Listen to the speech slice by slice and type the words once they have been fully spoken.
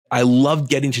I loved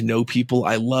getting to know people.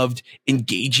 I loved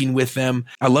engaging with them.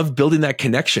 I loved building that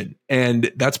connection.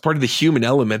 And that's part of the human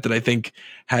element that I think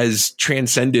has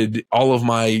transcended all of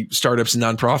my startups and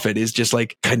nonprofit, is just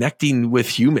like connecting with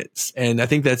humans. And I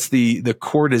think that's the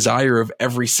core desire of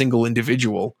every single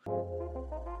individual.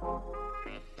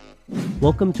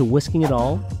 Welcome to Whisking It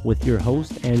All with your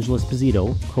host, Angela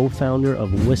Esposito, co-founder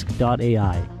of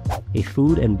Whisk.ai, a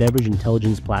food and beverage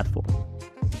intelligence platform.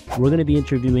 We're going to be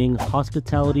interviewing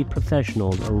hospitality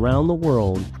professionals around the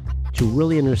world to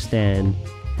really understand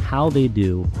how they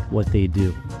do what they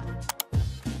do.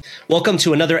 Welcome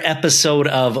to another episode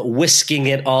of Whisking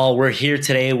It All. We're here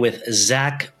today with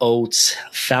Zack Oates,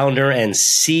 founder and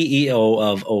CEO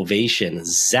of Ovation.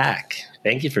 Zack,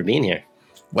 thank you for being here.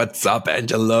 What's up,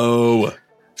 Angelo?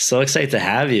 So excited to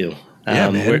have you.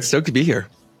 Yeah, man, we're stoked to be here.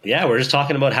 Yeah, we're just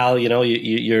talking about how,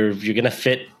 you're going to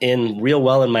fit in real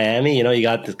well in Miami. You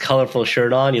got the colorful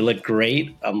shirt on. You look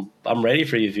great. I'm ready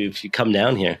for you if you come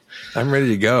down here. I'm ready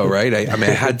to go, right? I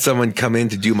had someone come in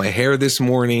to do my hair this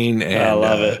morning. And, I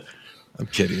love it. I'm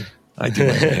kidding. I do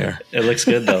my hair. It looks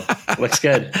good, though. It looks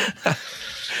good.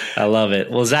 I love it.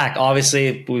 Well, Zack,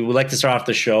 obviously, we would like to start off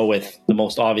the show with the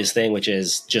most obvious thing, which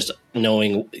is just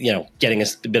knowing, getting a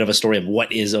bit of a story of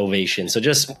what is Ovation. So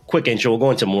just quick intro. We'll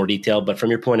go into more detail, but from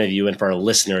your point of view and for our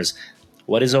listeners,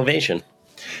 what is Ovation?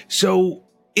 So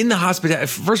in the hospitality,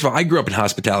 first of all, I grew up in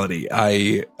hospitality.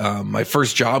 My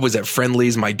first job was at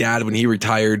Friendly's. My dad, when he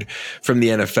retired from the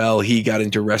NFL, he got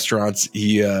into restaurants.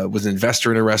 He was an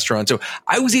investor in a restaurant. So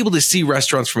I was able to see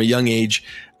restaurants from a young age.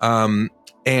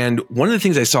 And one of the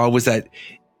things I saw was that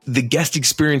the guest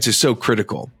experience is so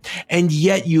critical. And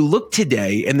yet you look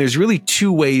today and there's really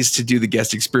two ways to do the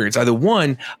guest experience. Either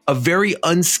one, a very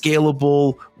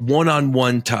unscalable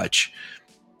one-on-one touch.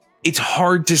 It's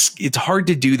hard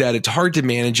to do that. It's hard to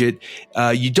manage it.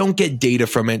 You don't get data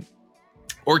from it.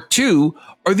 Or two,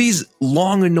 are these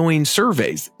long, annoying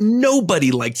surveys.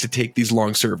 Nobody likes to take these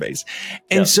long surveys.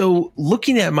 And so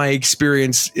looking at my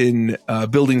experience in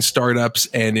building startups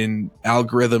and in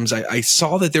algorithms, I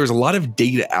saw that there was a lot of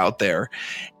data out there.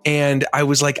 And I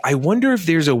was like, I wonder if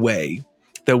there's a way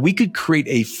that we could create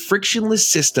a frictionless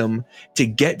system to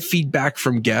get feedback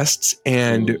from guests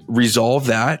and resolve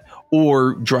that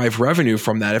or drive revenue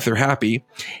from that if they're happy,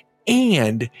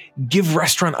 and give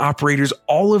restaurant operators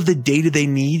all of the data they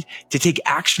need to take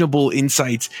actionable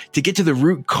insights, to get to the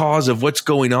root cause of what's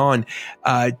going on,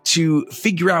 to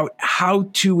figure out how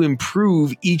to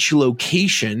improve each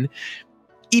location,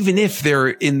 even if they're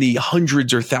in the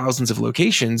hundreds or thousands of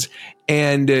locations.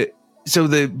 And so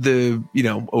the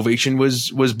Ovation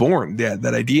was born,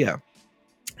 that idea.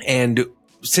 And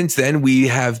since then, we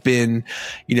have been,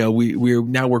 we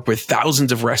now work with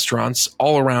thousands of restaurants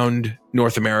all around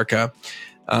North America,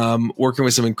 working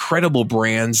with some incredible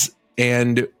brands.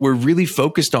 And we're really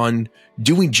focused on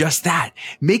doing just that,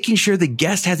 making sure the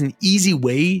guest has an easy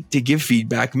way to give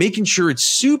feedback, making sure it's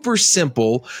super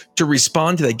simple to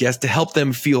respond to that guest to help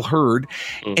them feel heard,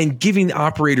 and giving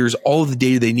operators all of the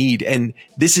data they need. And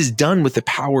this is done with the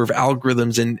power of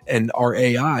algorithms and our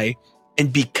AI.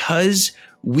 And because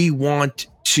we're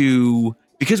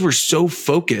so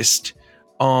focused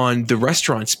on the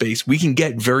restaurant space, we can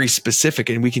get very specific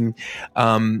and we can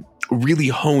really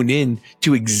hone in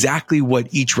to exactly what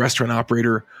each restaurant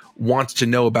operator wants to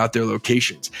know about their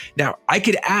locations. Now, I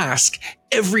could ask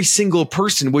every single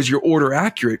person, was your order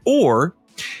accurate? Or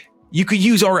you could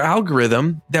use our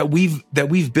algorithm that we've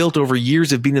built over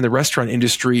years of being in the restaurant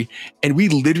industry. And we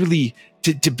literally,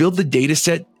 to build the data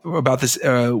set about this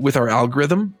with our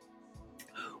algorithm,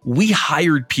 we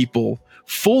hired people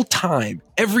full time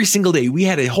every single day. We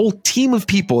had a whole team of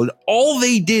people, and all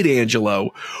they did,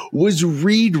 Angelo, was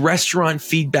read restaurant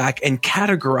feedback and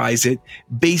categorize it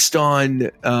based on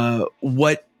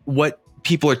what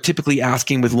people are typically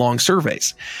asking with long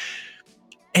surveys.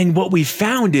 And what we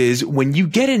found is when you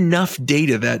get enough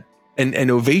data that,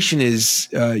 and Ovation is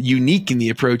unique in the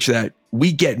approach that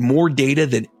we get more data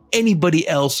than anybody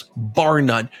else, bar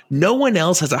none. No one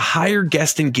else has a higher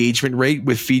guest engagement rate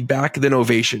with feedback than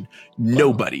Ovation.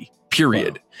 Nobody,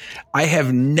 period. Wow. I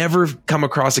have never come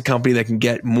across a company that can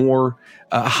get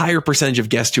a higher percentage of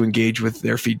guests to engage with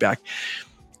their feedback.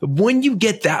 When you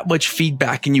get that much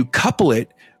feedback and you couple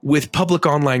it with public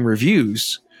online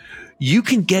reviews, you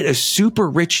can get a super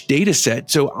rich data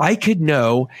set. So I could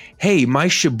know, hey, my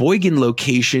Sheboygan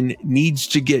location needs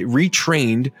to get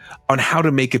retrained on how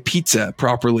to make a pizza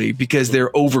properly because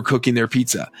they're overcooking their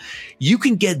pizza. You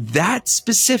can get that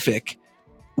specific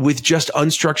with just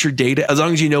unstructured data as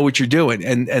long as you know what you're doing.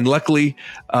 And luckily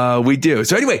we do.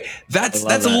 So anyway, that's a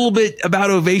little bit about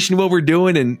Ovation, what we're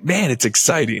doing. And man, it's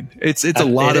exciting. It's a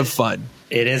lot of fun.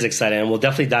 It is exciting, and we'll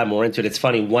definitely dive more into it. It's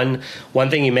funny. One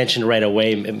thing you mentioned right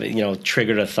away,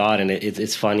 triggered a thought, and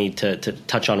it's funny to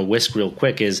touch on Whisk real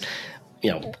quick. Is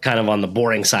kind of on the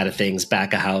boring side of things,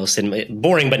 back of house, and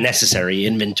boring but necessary,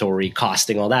 inventory,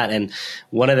 costing, all that. And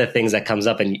one of the things that comes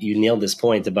up, and you nailed this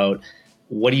point about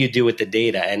what do you do with the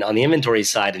data? And on the inventory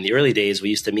side, in the early days, we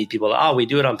used to meet people, we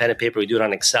do it on pen and paper, we do it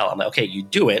on Excel. I'm like, okay, you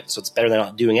do it, so it's better than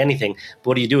not doing anything. But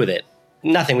what do you do with it?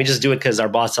 Nothing. We just do it because our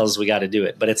boss tells us we got to do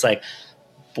it. But it's like,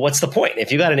 what's the point?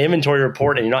 If you got an inventory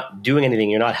report and you're not doing anything,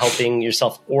 you're not helping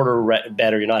yourself order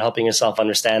better, you're not helping yourself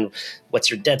understand what's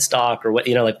your dead stock or what,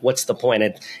 what's the point?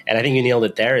 And I think you nailed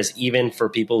it there, is even for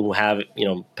people who have,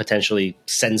 potentially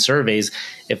send surveys,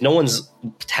 if no one's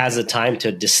has the time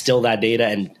to distill that data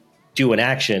and do an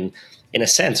action, in a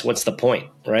sense, what's the point?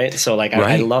 Right. So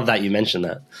I love that you mentioned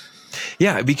that.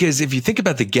 Yeah, because if you think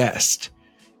about the guest,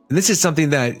 and this is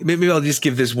something that maybe I'll just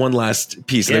give this one last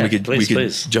piece, and then we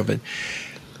could jump in.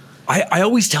 I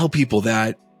always tell people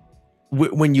that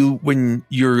when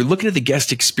you're looking at the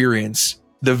guest experience,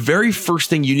 the very first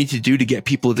thing you need to do to get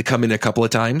people to come in a couple of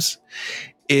times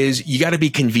is you got to be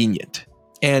convenient.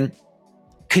 And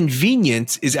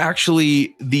convenience is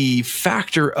actually the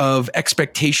factor of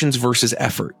expectations versus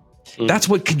effort. That's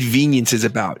what convenience is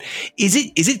about. Is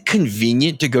it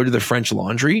convenient to go to the French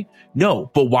Laundry? No,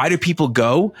 but why do people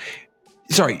go?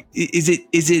 Sorry, is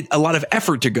it a lot of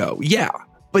effort to go? Yeah.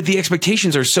 But the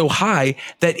expectations are so high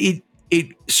that it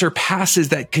surpasses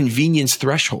that convenience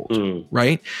threshold,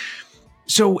 right?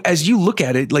 So as you look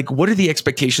at it, what are the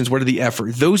expectations? What are the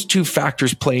effort? Those two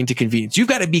factors play into convenience. You've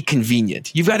got to be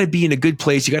convenient. You've got to be in a good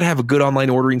place. You got to have a good online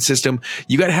ordering system.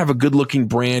 You got to have a good looking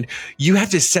brand. You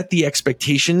have to set the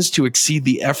expectations to exceed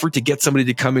the effort to get somebody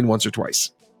to come in once or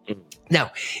twice.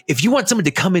 Now, if you want someone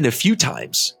to come in a few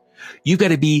times, you've got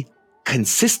to be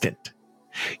consistent.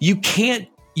 You can't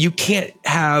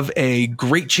have a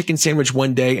great chicken sandwich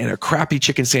one day and a crappy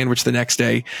chicken sandwich the next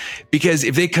day, because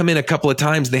if they come in a couple of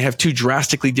times and they have two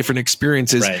drastically different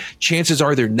experiences, chances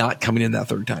are they're not coming in that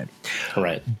third time.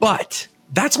 Right. But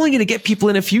that's only going to get people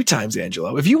in a few times,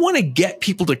 Angelo. If you want to get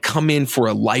people to come in for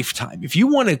a lifetime, if you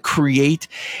want to create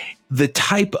the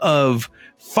type of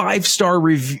 5-star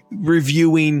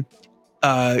reviewing,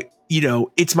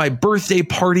 it's my birthday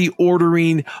party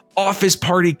ordering, office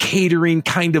party catering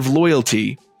kind of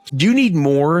loyalty, you need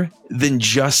more than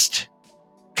just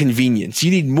convenience.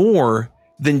 You need more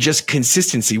than just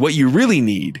consistency. What you really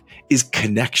need is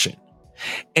connection.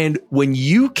 And when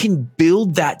you can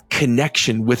build that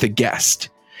connection with a guest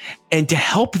and to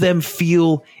help them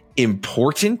feel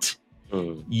important,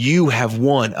 you have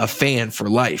won a fan for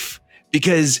life,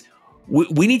 because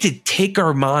we need to take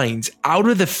our minds out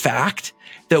of the fact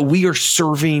that we are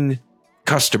serving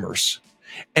customers.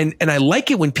 And I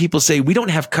like it when people say we don't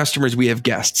have customers, we have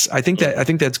guests. I think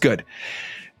that's good.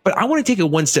 But I want to take it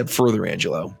one step further,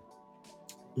 Angelo.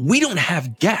 We don't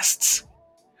have guests.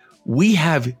 We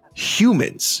have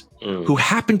humans who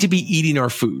happen to be eating our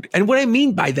food. And what I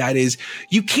mean by that is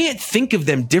you can't think of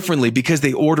them differently because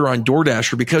they order on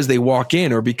DoorDash, or because they walk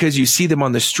in, or because you see them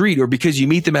on the street, or because you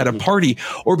meet them at a party,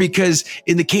 or because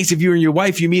in the case of you and your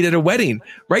wife, you meet at a wedding,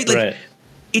 right?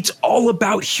 It's all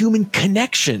about human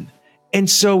connection. And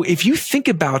so if you think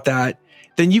about that,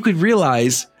 then you could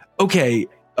realize, okay,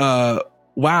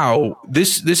 wow,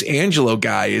 this Angelo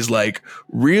guy is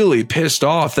really pissed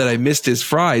off that I missed his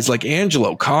fries.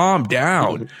 Angelo, calm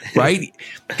down, right?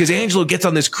 Because Angelo gets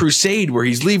on this crusade where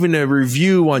he's leaving a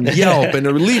review on Yelp and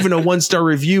leaving a 1-star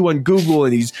review on Google,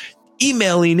 and he's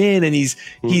emailing in, and he's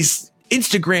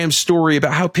Instagram story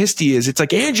about how pissed he is. It's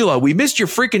like, Angelo, we missed your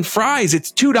freaking fries. It's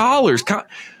 $2.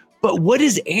 But what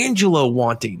is Angelo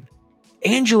wanting?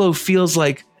 Angelo feels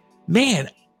like, man,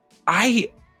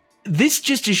 this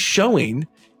just is showing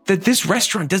that this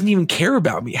restaurant doesn't even care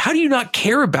about me. How do you not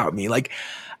care about me?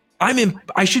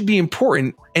 I should be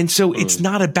important. And so it's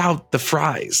not about the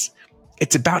fries.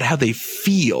 It's about how they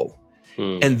feel.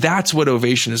 And that's what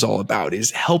Ovation is all about,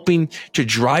 is helping to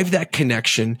drive that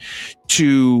connection,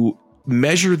 to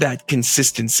measure that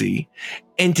consistency,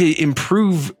 and to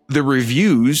improve the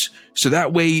reviews, so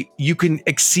that way you can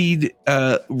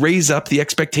raise up the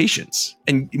expectations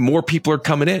and more people are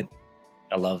coming in.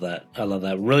 I love that.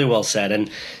 Really well said. And,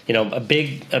 a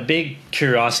big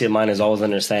curiosity of mine is always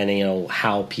understanding,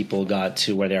 how people got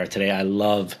to where they are today. I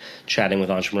love chatting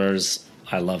with entrepreneurs.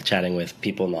 I love chatting with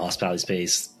people in the hospitality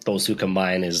space. Those who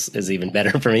combine is even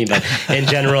better for me. But in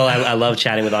general, I love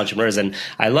chatting with entrepreneurs, and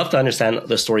I love to understand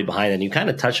the story behind it. And you kind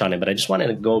of touched on it, but I just wanted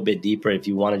to go a bit deeper. If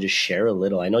you want to just share a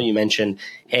little, I know you mentioned,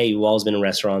 hey, you've always been in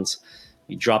restaurants.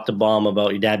 you dropped a bomb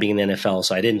about your dad being in the NFL.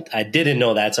 So I didn't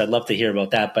know that. So I'd love to hear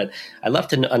about that. But I'd love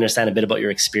to understand a bit about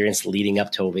your experience leading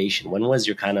up to Ovation. When was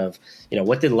your kind of,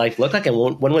 what did life look like? And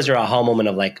when was your aha moment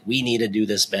of like, we need to do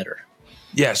this better?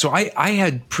 Yeah. So I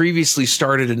had previously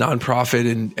started a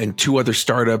nonprofit and 2 other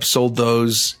startups, sold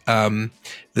those. The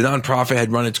nonprofit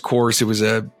had run its course. It was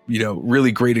a,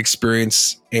 really great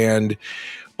experience.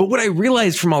 But what I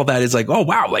realized from all that is like, oh,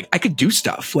 wow, like I could do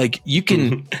stuff. Like you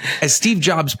can, as Steve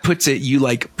Jobs puts it, you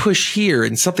like push here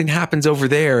and something happens over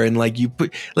there. And like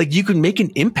you can make an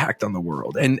impact on the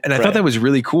world. And I thought that was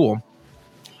really cool.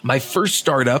 My first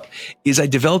startup is I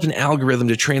developed an algorithm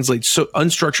to translate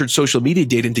unstructured social media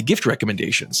data into gift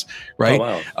recommendations, right?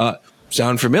 Oh, wow.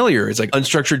 Sound familiar? It's like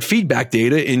unstructured feedback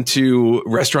data into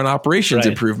restaurant operations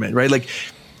improvement, right? Like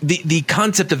the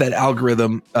concept of that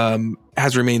algorithm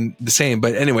has remained the same.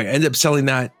 But anyway, I ended up selling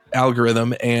that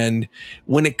algorithm. And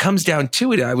when it comes down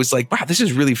to it, I was like, wow, this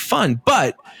is really fun.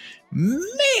 But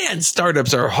man,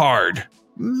 startups are hard.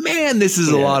 Man, this is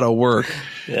a lot of work.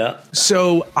 Yeah.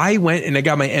 So I went and I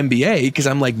got my MBA because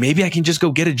I'm like, maybe I can just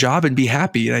go get a job and be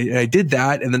happy. And I did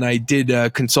that. And then I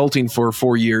did consulting for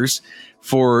 4 years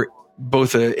for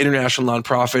both an international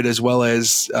nonprofit as well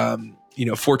as,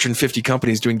 Fortune 50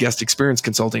 companies doing guest experience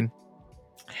consulting.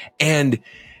 And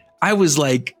I was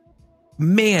like,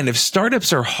 man, if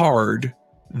startups are hard,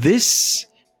 this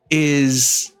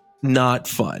is not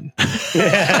fun. Pick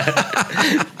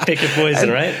your poison,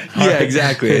 right? Yeah,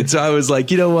 exactly. And so I was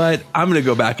like, you know what? I'm going to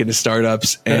go back into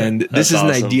startups. And this is an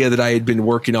idea that I had been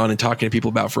working on and talking to people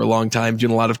about for a long time,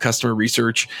 doing a lot of customer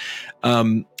research.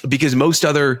 Because most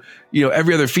other,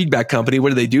 every other feedback company,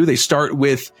 what do? They start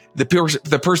with the person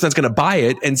that's going to buy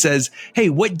it and says, hey,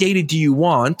 what data do you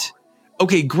want?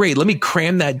 Okay, great. Let me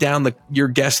cram that down your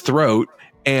guest's throat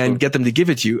and get them to give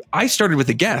it to you. I started with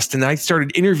a guest and I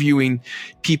started interviewing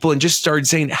people and just started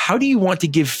saying, how do you want to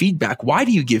give feedback? Why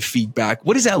do you give feedback?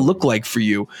 What does that look like for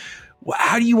you?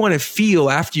 How do you want to feel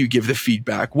after you give the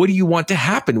feedback? What do you want to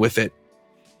happen with it?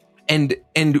 And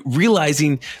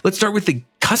realizing, let's start with the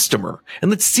customer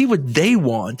and let's see what they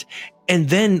want. And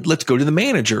then let's go to the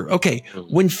manager. Okay,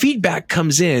 when feedback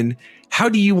comes in, how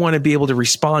do you want to be able to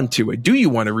respond to it? Do you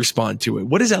want to respond to it?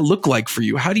 What does that look like for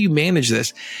you? How do you manage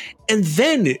this? And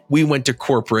then we went to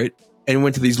corporate and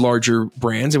went to these larger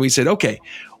brands and we said, okay,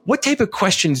 what type of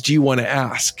questions do you want to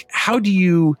ask? How do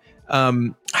you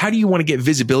want to get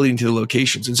visibility into the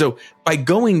locations? And so by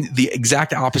going the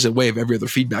exact opposite way of every other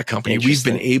feedback company, we've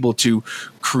been able to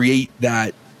create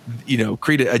that,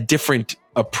 create a different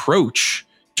approach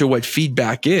to what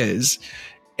feedback is.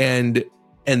 And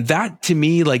that to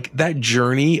me, like that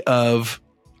journey of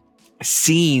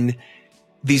seeing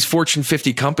these Fortune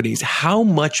 50 companies, how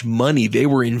much money they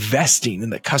were investing in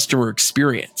the customer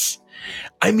experience.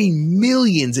 I mean,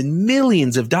 millions and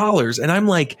millions of dollars. And I'm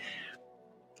like,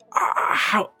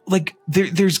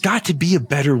 there's got to be a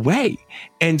better way.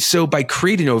 And so by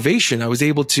creating Ovation, I was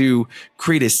able to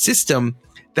create a system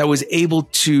that was able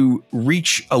to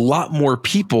reach a lot more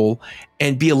people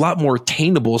and be a lot more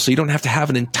attainable. So you don't have to have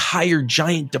an entire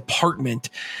giant department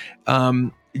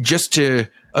of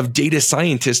data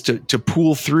scientists to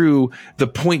pool through the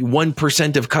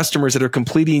 0.1% of customers that are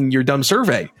completing your dumb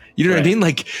survey. You know what I mean?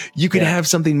 Like you could have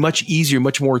something much easier,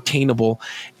 much more attainable.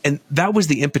 And that was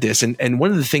the impetus. And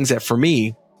one of the things that for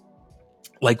me,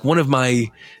 like one of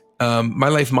my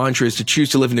life mantra is to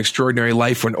choose to live an extraordinary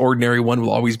life when ordinary one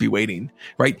will always be waiting,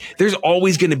 right? There's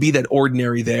always going to be that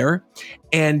ordinary there.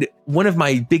 And one of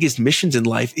my biggest missions in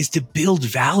life is to build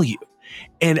value.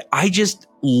 And I just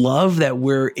love that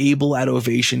we're able at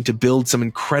Ovation to build some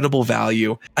incredible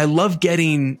value. I love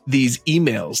getting these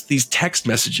emails, these text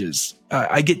messages.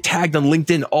 I get tagged on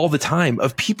LinkedIn all the time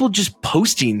of people just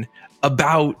posting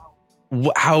about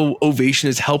how Ovation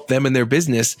has helped them in their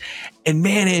business. And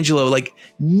man, Angelo, like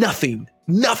nothing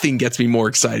gets me more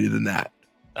excited than that.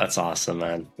 That's awesome,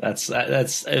 man. That's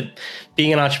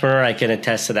being an entrepreneur. I can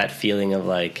attest to that feeling of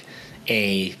like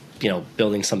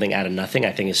building something out of nothing.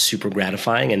 I think is super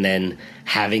gratifying. And then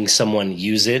having someone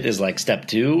use it is like step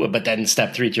 2, but then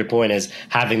step 3 to your point is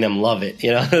having them love it.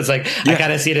 It's like, I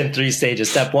kind of see it in 3 stages.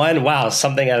 Step 1, wow,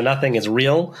 something out of nothing is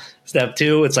real. Step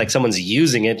 2, it's like someone's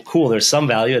using it. Cool. There's some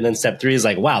value. And then step 3 is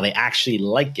like, wow, they actually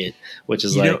like it, which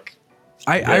is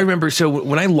I remember, so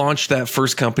when I launched that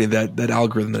first company, that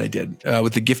algorithm that I did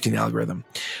with the gifting algorithm,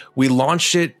 we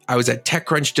launched it. I was at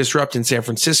TechCrunch Disrupt in San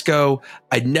Francisco.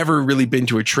 I'd never really been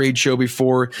to a trade show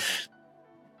before.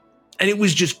 And it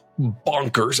was just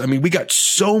bonkers. I mean, we got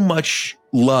so much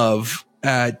love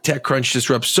at TechCrunch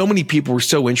Disrupt. So many people were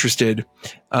so interested.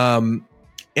 And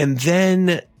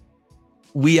then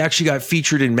we actually got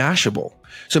featured in Mashable.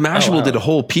 So Mashable did a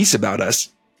whole piece about us,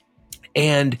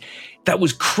 and that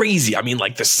was crazy. I mean,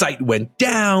 like the site went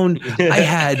down. I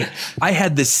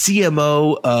had the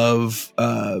CMO of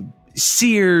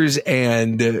Sears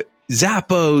and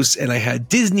Zappos, and I had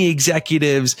Disney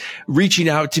executives reaching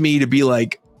out to me to be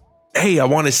like, hey, I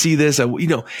want to see this.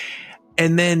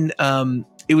 And then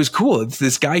it was cool.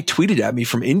 This guy tweeted at me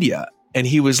from India, and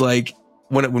he was like,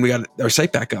 when we got our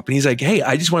site back up, and he's like, hey,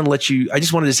 I just wanted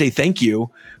to say thank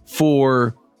you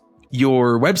for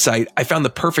your website. I found the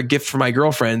perfect gift for my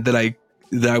girlfriend that I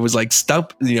was like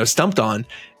stumped on.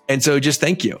 And so just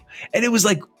thank you. And it was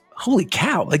like, holy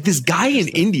cow, like this guy in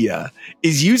India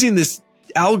is using this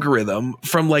algorithm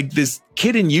from like this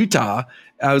kid in Utah.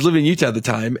 I was living in Utah at the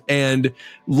time, and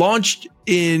launched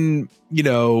in,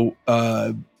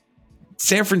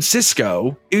 San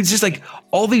Francisco. It was just like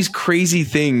all these crazy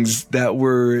things that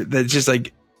just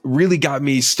like really got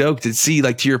me stoked to see,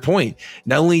 like, to your point,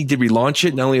 not only did we launch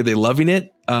it, not only are they loving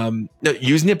it,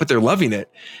 using it, but they're loving it.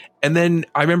 And then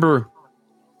I remember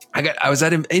I was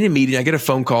in a meeting, I get a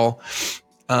phone call,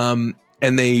 and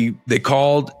they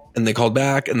called and they called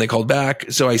back and they called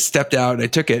back. So I stepped out and I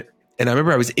took it. And I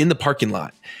remember I was in the parking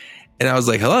lot, and I was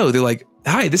like, hello. They're like,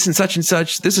 hi, this is such and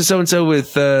such. This is so-and-so with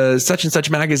such and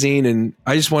such magazine. And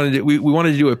I just we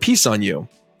wanted to do a piece on you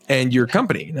and your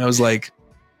company. And I was like,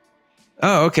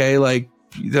 oh, okay. Like,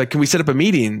 can we set up a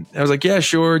meeting? I was like, yeah,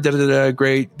 sure.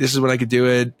 Great. This is when I could do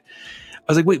it. I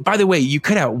was like, wait, by the way, you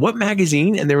cut out what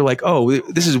magazine? And they were like, oh,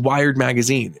 this is Wired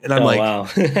magazine. And I'm wow.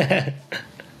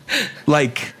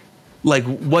 like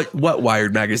what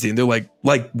Wired magazine? They're like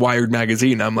Wired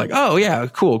magazine. I'm like, oh yeah,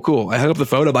 cool. I hung up the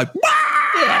phone. I'm like,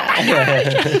 yeah,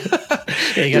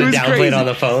 you got to downplay it on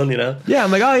the phone, Yeah,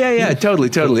 I'm like, oh yeah, totally.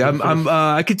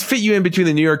 I could fit you in between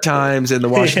the New York Times and the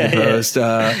Washington Post.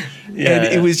 And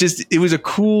it was a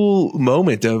cool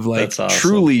moment of like awesome.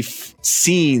 Truly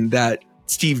seeing that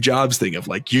Steve Jobs thing of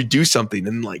like, you do something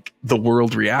and like the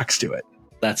world reacts to it.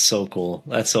 That's so cool.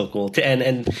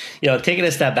 And taking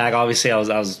a step back, obviously I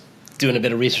was doing a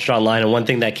bit of research online, and one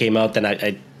thing that came out that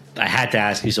I had to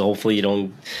ask you, so hopefully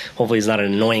it's not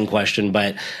an annoying question,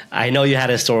 but I know you had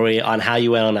a story on how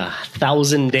you went on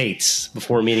 1,000 dates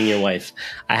before meeting your wife.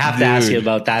 I have to ask you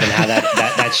about that and how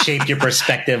that shaped your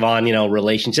perspective on,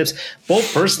 relationships,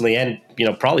 both personally and,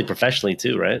 probably professionally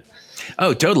too, right?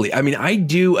 Oh, totally. I mean, I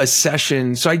do a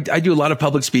session. So I do a lot of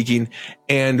public speaking.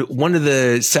 And one of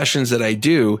the sessions that I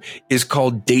do is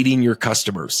called Dating Your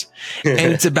Customers.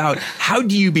 And it's about how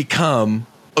do you become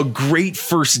a great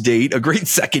first date, a great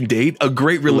second date, a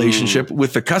great relationship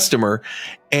with the customer.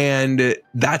 And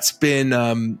that's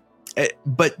been,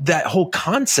 but that whole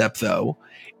concept though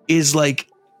is like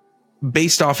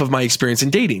based off of my experience in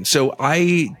dating. So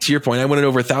to your point, I went on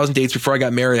over 1,000 dates before I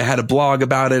got married. I had a blog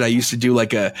about it. I used to do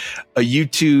like a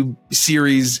YouTube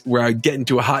series where I'd get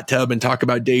into a hot tub and talk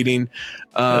about dating.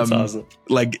 That's awesome.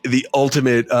 Like the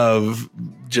ultimate of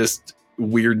just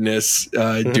weirdness,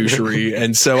 douchery.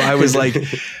 And so I was like,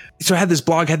 so I had this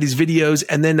blog, had these videos,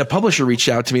 and then a publisher reached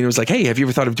out to me and was like, hey, have you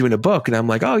ever thought of doing a book? And I'm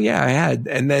like, oh yeah, I had.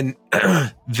 And then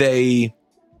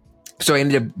so I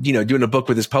ended up, doing a book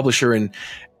with this publisher, and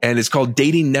it's called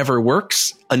Dating Never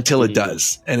Works Until It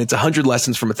Does. And it's 100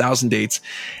 lessons from 1,000 dates.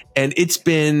 And it's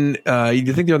been, I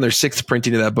think they're on their 6th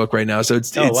printing of that book right now. So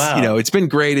it's it's been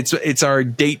great. It's our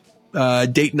date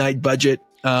night budget,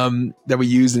 that we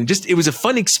use. And it was a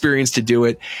fun experience to do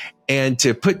it and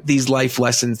to put these life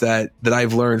lessons that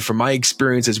I've learned from my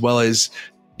experience, as well as,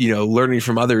 learning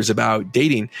from others about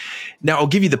dating. Now I'll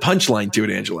give you the punchline to it,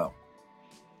 Angelo.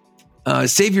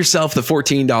 Save yourself the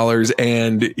 $14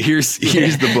 and here's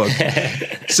the book.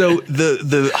 So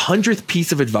the 100th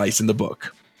piece of advice in the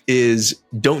book is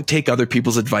don't take other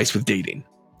people's advice with dating,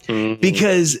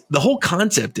 because the whole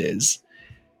concept is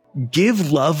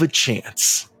give love a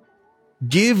chance.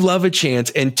 Give love a chance.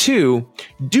 And 2,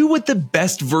 do what the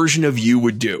best version of you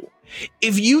would do.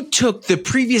 If you took the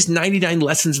previous 99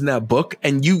 lessons in that book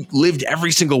and you lived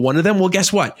every single one of them, well,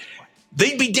 guess what?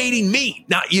 They'd be dating me,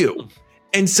 not you.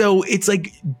 And so it's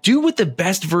like, do what the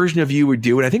best version of you would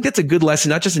do. And I think that's a good lesson,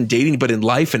 not just in dating, but in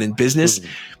life and in business.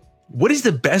 What is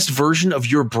the best version of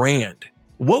your brand?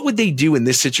 What would they do in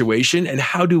this situation? And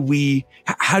how do you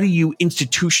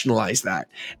institutionalize that?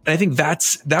 And I think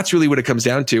that's really what it comes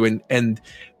down to. And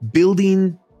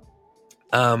building,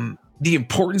 the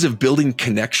importance of building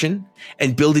connection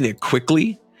and building it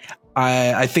quickly,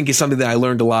 I think is something that I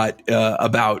learned a lot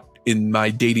about in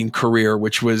my dating career,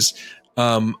 which was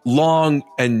long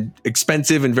and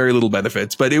expensive and very little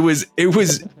benefits, but it was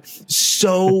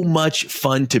so much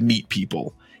fun to meet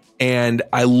people. And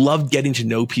I loved getting to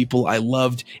know people. I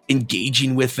loved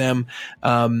engaging with them.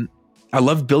 I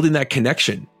love building that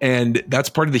connection. And that's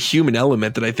part of the human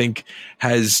element that I think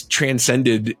has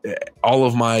transcended all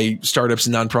of my startups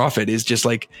and nonprofit, is just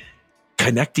like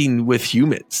connecting with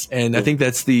humans. And I think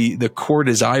that's the core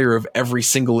desire of every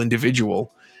single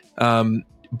individual.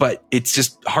 But it's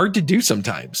just hard to do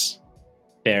sometimes.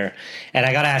 Fair. And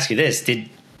I got to ask you this.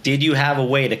 Did you have a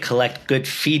way to collect good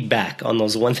feedback on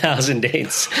those 1,000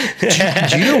 dates?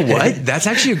 Do you know what? That's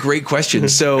actually a great question.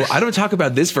 So I don't talk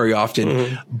about this very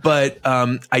often, but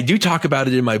I do talk about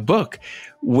it in my book,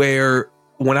 where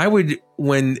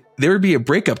when there would be a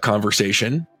breakup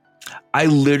conversation, I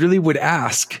literally would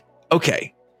ask,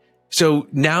 okay, so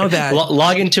now that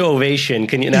log into Ovation,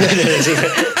 can you?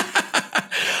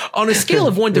 On a scale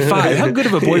of 1 to 5, how good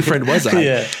of a boyfriend was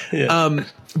I? Yeah.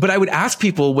 But I would ask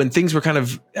people when things were kind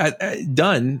of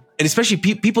done, and especially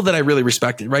people that I really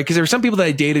respected, right? Because there were some people that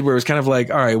I dated where it was kind of like,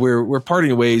 all right, we're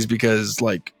parting ways because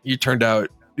like you turned out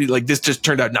like this just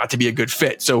turned out not to be a good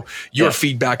fit. So your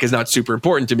feedback is not super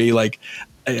important to me. Like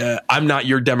I'm not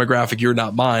your demographic, you're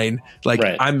not mine. Like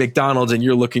I'm McDonald's and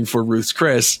you're looking for Ruth's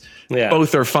Chris. Yeah.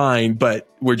 Both are fine, but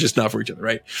we're just not for each other,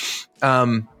 right?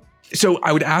 So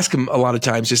I would ask him a lot of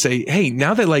times to say, hey,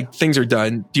 now that like things are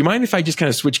done, do you mind if I just kind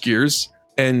of switch gears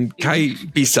and can I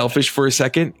be selfish for a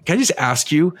second? Can I just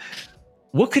ask you,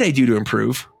 what could I do to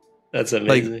improve? That's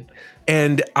amazing. Like,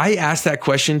 and I asked that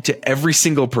question to every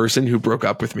single person who broke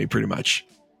up with me pretty much.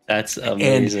 That's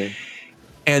amazing.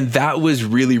 And that was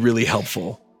really, really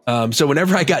helpful. So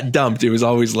whenever I got dumped, it was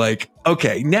always like,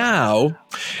 okay, now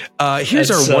here's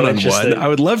That's our one-on-one. I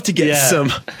would love to get some.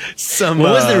 What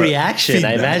was the reaction?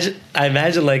 Feedback. I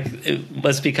imagine like it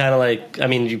must be kind of like, I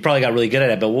mean, you probably got really good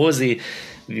at it, but what was the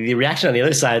reaction on the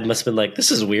other side? Must have been like,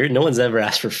 this is weird. No one's ever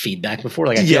asked for feedback before.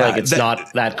 Like I feel like it's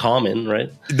not that common,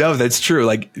 right? No, that's true.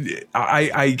 Like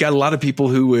I got a lot of people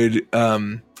who would.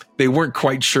 They weren't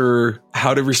quite sure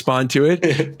how to respond to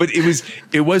it, but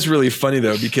it was really funny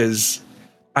though, because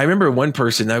I remember one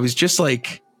person, I was just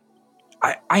like,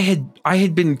 I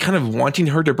had been kind of wanting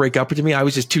her to break up with me. I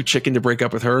was just too chicken to break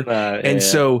up with her.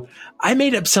 So I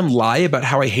made up some lie about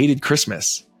how I hated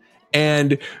Christmas.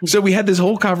 And so we had this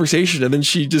whole conversation, and then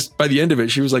she just, by the end of it,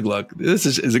 she was like, look, this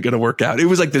isn't going to work out. It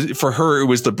was like, for her, it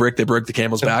was the brick that broke the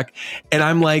camel's back. And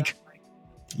I'm like,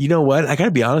 you know what? I got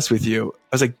to be honest with you. I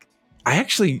was like, I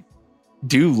actually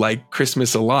do like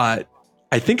Christmas a lot.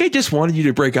 I think I just wanted you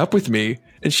to break up with me.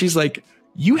 And she's like,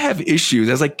 you have issues.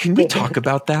 I was like, can we talk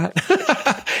about that?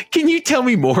 Can you tell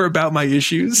me more about my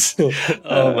issues?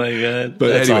 Oh my God. But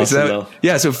that's anyway,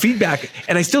 awesome, so feedback,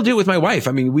 and I still do it with my wife.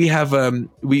 I mean, we have,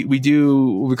 we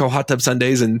do what we call hot tub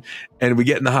Sundays, and we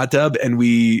get in the hot tub and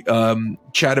we,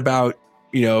 chat about,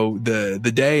 you know,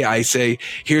 the day. I say,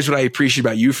 here's what I appreciate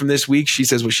about you from this week. She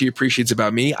says what she appreciates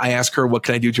about me. I ask her, what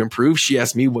can I do to improve? She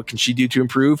asks me, what can she do to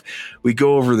improve? We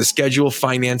go over the schedule,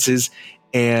 finances,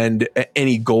 and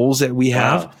any goals that we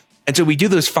have. Wow. And so we do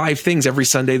those 5 things every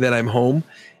Sunday that I'm home.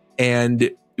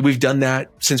 And we've done that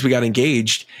since we got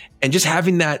engaged, and just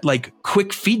having that like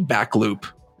quick feedback loop,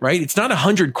 right? It's not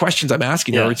 100 questions I'm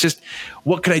asking her. It's just,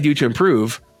 what can I do to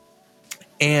improve?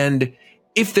 And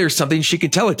if there's something, she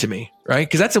can tell it to me, right?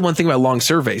 Because that's the one thing about long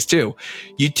surveys too.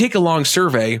 You take a long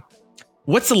survey,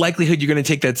 what's the likelihood you're going to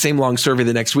take that same long survey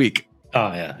the next week?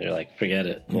 Oh yeah. You're like, forget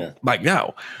it. Yeah. Like,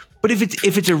 no. But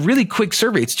if it's a really quick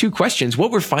survey, it's 2 questions. What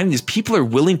we're finding is people are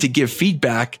willing to give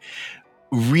feedback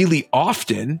really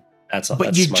often,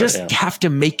 but you smart, just have to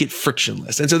make it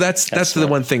frictionless. And so that's the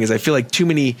one thing, is I feel like too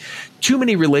many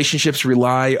relationships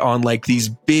rely on like these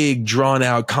big drawn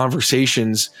out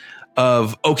conversations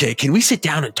of, okay, can we sit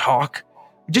down and talk?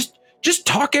 Just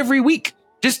talk every week.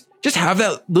 Just have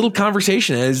that little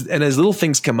conversation, and as little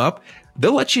things come up,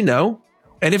 they'll let you know.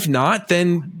 And if not,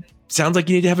 then sounds like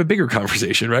you need to have a bigger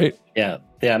conversation, right? Yeah.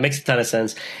 Yeah. It makes a ton of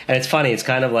sense. And it's funny. It's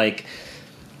kind of like,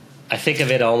 I think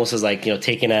of it almost as like, you know,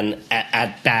 taking an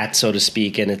at bat, so to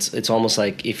speak. And it's almost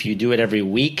like if you do it every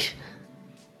week,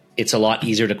 it's a lot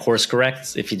easier to course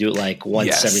correct. If you do it like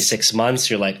once every 6 months,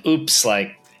 you're like, oops,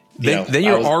 like, then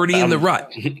you're already in the rut.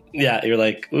 Yeah. You're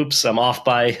like, oops, I'm off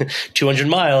by 200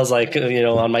 miles, like, you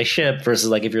know, on my ship, versus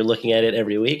like, if you're looking at it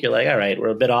every week, you're like, all right, we're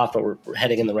a bit off, but we're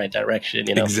heading in the right direction,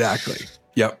 you know? Exactly.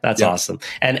 Yep. That's awesome.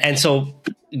 And so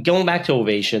going back to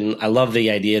Ovation, I love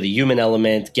the idea, the human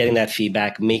element, getting that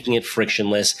feedback, making it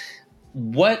frictionless.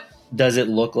 What does it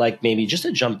look like? Maybe just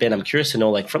to jump in, I'm curious to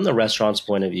know, like from the restaurant's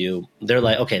point of view, they're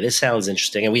like, okay, this sounds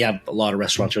interesting. And we have a lot of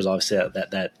restaurateurs obviously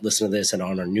that listen to this and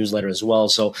on our newsletter as well.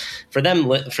 So for them,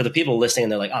 for the people listening,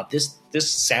 they're like, oh, this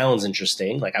sounds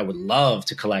interesting. Like I would love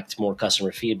to collect more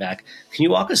customer feedback. Can you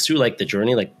walk us through like the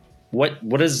journey? Like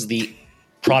what is the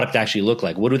product actually look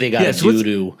like? What do they got to do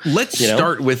to? Let's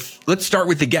start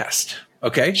with the guest.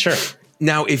 Okay, sure.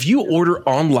 Now, if you order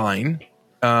online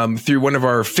through one of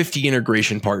our 50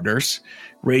 integration partners,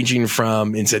 ranging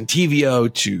from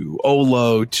Incentivio to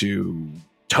Olo to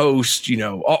Toast,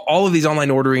 all of these online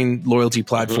ordering loyalty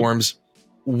platforms,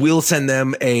 we'll send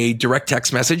them a direct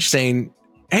text message saying,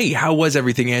 "Hey, how was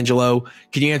everything, Angelo?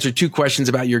 Can you answer 2 questions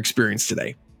about your experience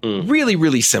today?" Really,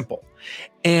 really simple.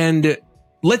 And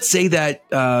let's say that,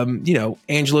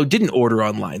 Angelo didn't order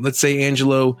online. Let's say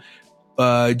Angelo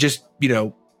just,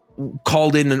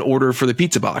 called in an order for the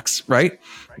pizza box, right?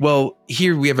 Well,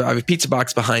 here I have a pizza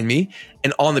box behind me,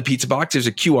 and on the pizza box, there's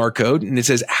a QR code, and it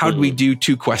says, "How do we do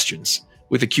 2 questions?"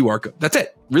 with a QR code. That's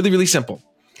it. Really, really simple.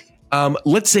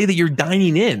 Let's say that you're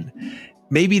dining in.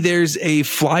 Maybe there's a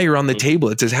flyer on the table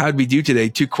that says, "How did we do today?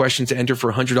 2 questions to enter for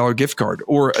a $100 gift card,"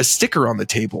 or a sticker on the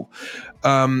table.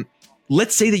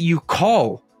 Let's say that you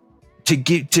call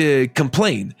to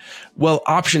complain. Well,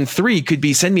 option 3 could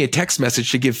be send me a text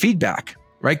message to give feedback,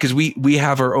 right? Because we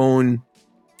have our own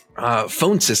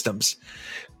phone systems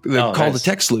called the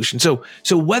text solution. So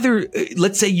whether,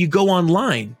 let's say you go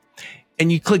online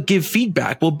and you click give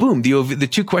feedback, well, boom, the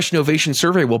 2 question ovation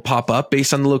survey will pop up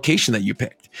based on the location that you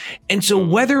picked. And so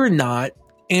whether or not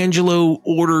Angelo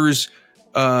orders,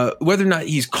 whether or not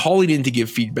he's calling in to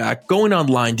give feedback, going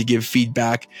online to give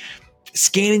feedback,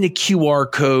 scanning a QR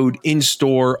code in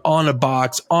store, on a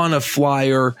box, on a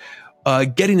flyer,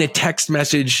 getting a text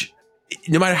message,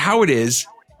 no matter how it is,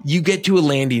 you get to a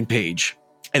landing page,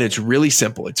 and it's really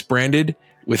simple. It's branded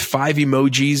with 5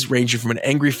 emojis ranging from an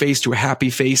angry face to a happy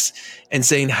face and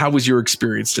saying, "How was your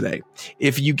experience today?"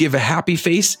 If you give a happy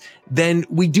face, then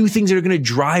we do things that are going to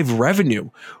drive revenue.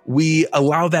 We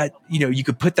allow that, you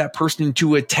could put that person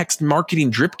into a text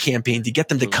marketing drip campaign to get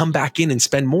them to come back in and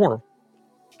spend more.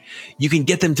 You can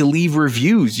get them to leave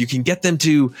reviews. You can get them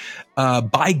to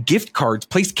buy gift cards,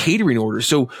 place catering orders.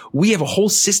 So we have a whole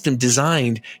system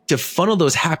designed to funnel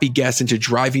those happy guests into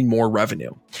driving more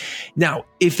revenue. Now,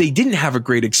 if they didn't have a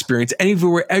great experience,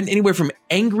 anywhere from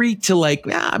angry to like,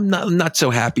 I'm not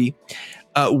so happy,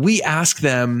 we ask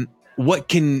them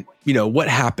what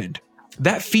happened.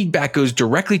 That feedback goes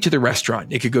directly to the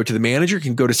restaurant. It could go to the manager, it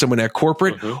can go to someone at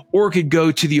corporate, or it could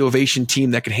go to the Ovation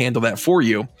team that can handle that for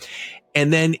you.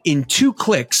 And then in 2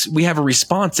 clicks, we have a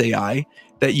response AI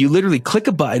that you literally click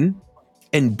a button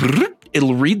and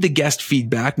it'll read the guest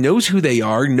feedback, knows who they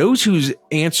are, knows who's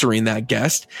answering that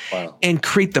guest, and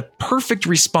create the perfect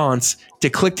response to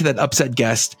click to that upset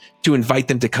guest to invite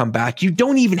them to come back. You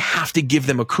don't even have to give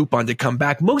them a coupon to come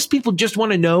back. Most people just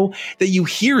want to know that you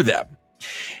hear them.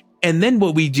 And then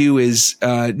what we do is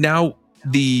now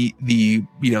the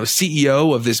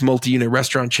CEO of this multi-unit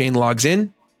restaurant chain logs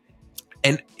in,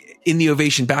 and in the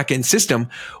Ovation backend system,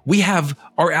 we have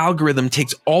our algorithm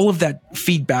takes all of that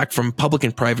feedback from public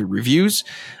and private reviews,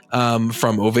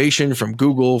 from Ovation, from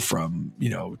Google, from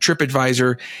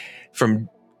TripAdvisor, from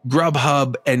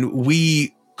Grubhub, and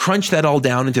we crunch that all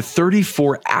down into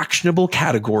 34 actionable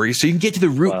categories so you can get to the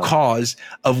root cause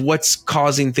of what's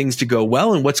causing things to go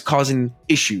well and what's causing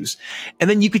issues. And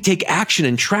then you could take action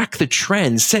and track the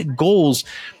trends, set goals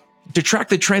to track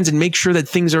the trends and make sure that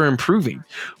things are improving.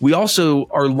 We also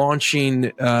are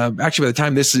launching, actually by the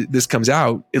time this comes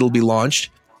out, it'll be launched,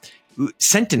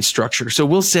 sentence structure. So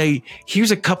we'll say,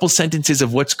 here's a couple sentences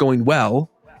of what's going well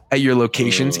at your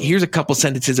locations. Here's a couple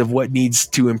sentences of what needs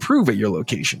to improve at your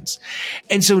locations.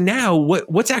 And so now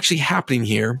what's actually happening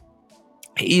here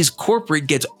is corporate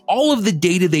gets all of the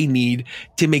data they need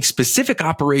to make specific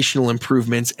operational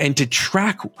improvements and to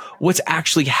track what's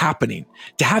actually happening,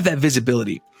 to have that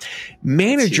visibility.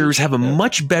 Managers have a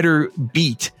much better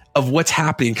beat of what's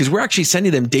happening because we're actually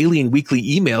sending them daily and weekly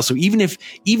emails. So even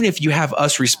if you have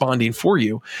us responding for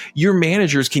you, your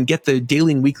managers can get the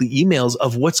daily and weekly emails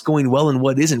of what's going well and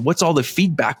what isn't, what's all the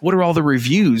feedback, what are all the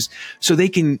reviews, so they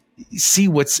can see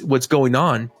what's going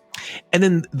on. And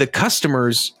then the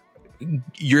customers,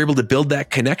 you're able to build that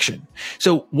connection.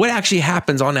 So what actually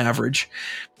happens on average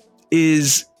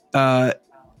is our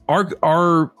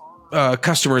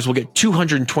customers will get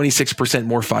 226%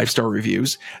 more 5-star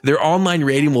reviews. Their online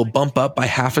rating will bump up by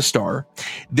half a star.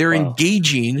 They're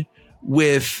engaging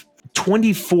with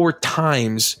 24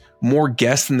 times more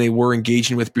guests than they were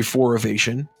engaging with before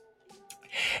Ovation.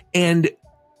 And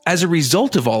as a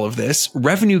result of all of this,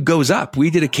 revenue goes up.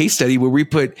 We did a case study where we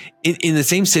put in the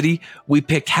same city, we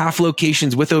picked half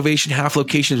locations with Ovation, half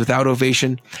locations without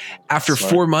Ovation. After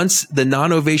 4 months, the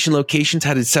non-Ovation locations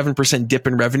had a 7% dip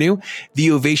in revenue. The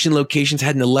Ovation locations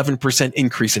had an 11%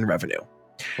 increase in revenue.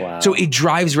 Wow. So it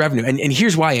drives revenue. And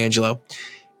here's why, Angelo.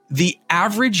 The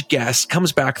average guest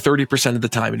comes back 30% of the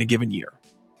time in a given year.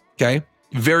 Okay.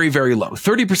 Very, very low.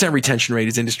 30% retention rate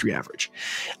is industry average.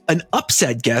 An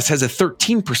upset guest has a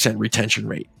 13% retention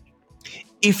rate.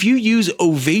 If you use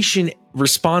Ovation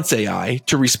Response AI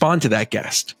to respond to that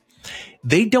guest,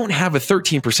 they don't have a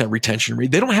 13% retention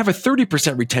rate. They don't have a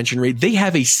 30% retention rate. They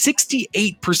have a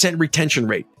 68% retention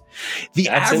rate. The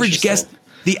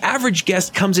average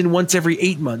guest comes in once every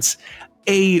 8 months.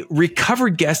 A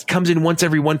recovered guest comes in once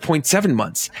every 1.7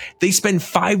 months. They spend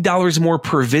 $5 more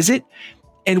per visit.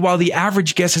 And while the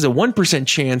average guest has a 1%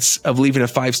 chance of leaving a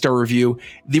 5-star review,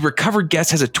 the recovered guest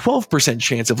has a 12%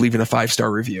 chance of leaving a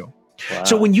 5-star review. Wow.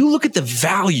 So when you look at the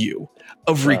value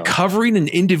of recovering an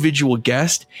individual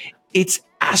guest, it's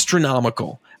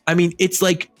astronomical. I mean, it's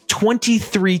like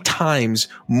 23 times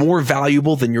more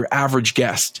valuable than your average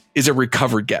guest is a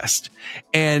recovered guest.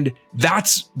 And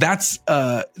that's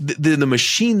the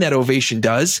machine that Ovation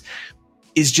does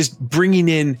is just bringing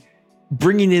in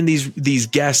these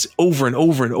guests over and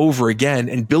over and over again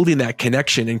and building that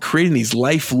connection and creating these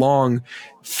lifelong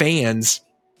fans.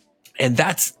 And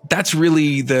that's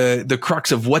really the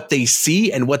crux of what they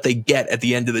see and what they get at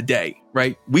the end of the day,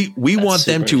 right? We want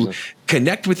them to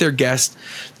connect with their guests,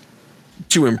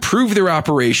 to improve their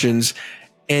operations.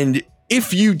 And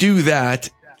if you do that,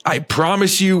 I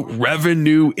promise you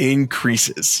revenue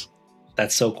increases.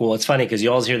 That's so cool. It's funny because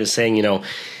you always hear the saying,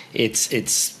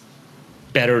 it's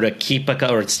better to keep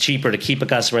or it's cheaper to keep a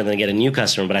customer than get a new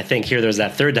customer. But I think here there's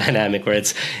that third dynamic where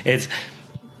it's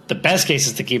the best case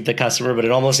is to keep the customer, but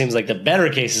it almost seems like the better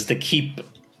case is to keep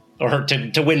or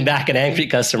to win back an angry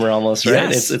customer almost, right?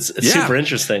 Yes. It's super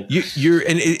interesting. And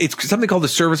it's something called the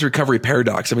service recovery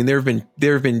paradox. I mean, there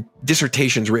have been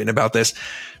dissertations written about this.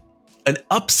 An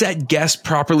upset guest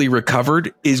properly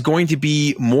recovered is going to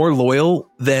be more loyal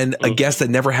than a guest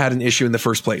that never had an issue in the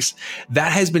first place.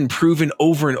 That has been proven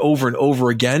over and over and over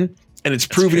again. And it's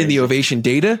proven in the Ovation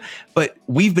data, but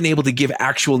we've been able to give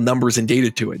actual numbers and data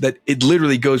to it, that it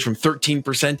literally goes from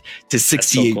 13% to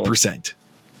 68%.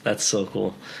 That's so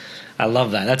cool. I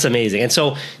love that. That's amazing. And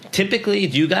so typically,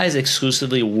 do you guys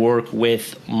exclusively work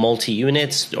with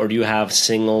multi-units, or do you have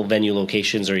single venue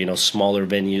locations or, smaller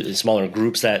venues, smaller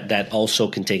groups that also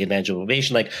can take advantage of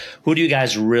Ovation? Like, who do you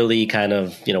guys really kind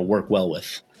of, work well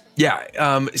with?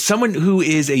 Yeah. Someone who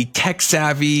is a tech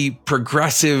savvy,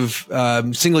 progressive,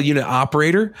 single unit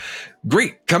operator.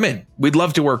 Great. Come in. We'd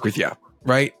love to work with you.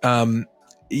 Right.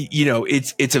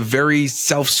 It's a very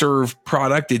self-serve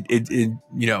product. It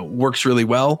works really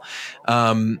well.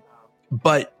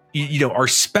 But our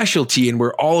specialty and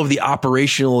where all of the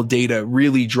operational data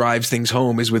really drives things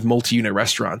home is with multi-unit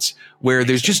restaurants where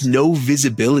there's just no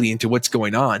visibility into what's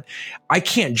going on. I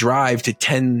can't drive to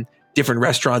 10 different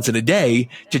restaurants in a day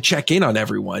to check in on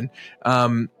everyone.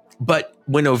 But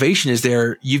when Ovation is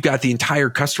there, you've got the entire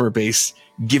customer base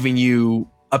giving you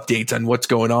updates on what's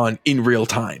going on in real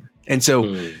time. And so,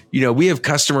 we have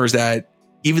customers that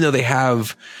even though they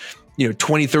have,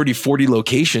 20, 30, 40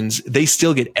 locations, they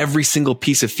still get every single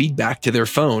piece of feedback to their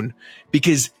phone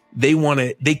because they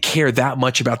care that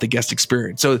much about the guest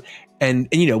experience. So, and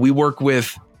we work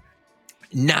with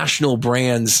national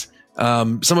brands,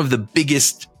 some of the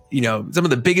biggest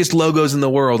logos in the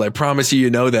world. I promise you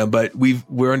know them, but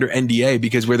we're under NDA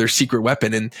because we're their secret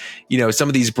weapon. And, some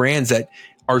of these brands that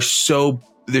are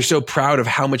they're so proud of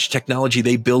how much technology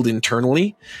they build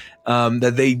internally,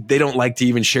 that they don't like to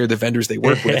even share the vendors they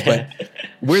work with, but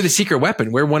we're the secret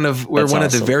weapon. We're one of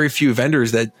the very few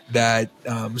vendors that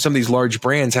some of these large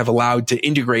brands have allowed to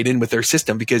integrate in with their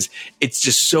system because it's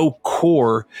just so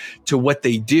core to what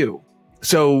they do.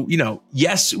 So,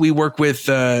 yes, we work with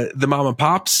the mom and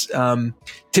pops.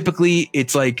 Typically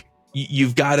it's like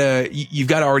you've got to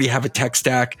already have a tech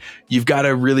stack. You've got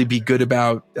to really be good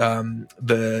about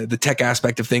the tech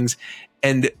aspect of things.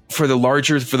 And for the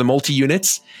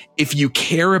multi-units, if you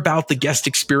care about the guest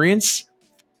experience,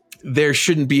 there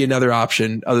shouldn't be another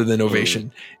option other than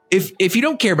Ovation. If you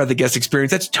don't care about the guest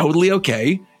experience, that's totally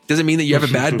okay. Doesn't mean that you have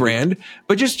a bad brand,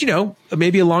 but just,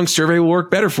 maybe a long survey will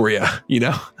work better for you,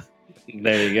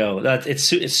 There you go. It's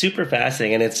super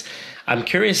fascinating. And I'm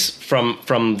curious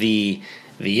from the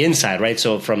inside, right?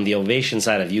 So from the Ovation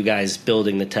side of you guys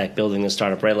building the tech, building the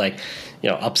startup, right? Like,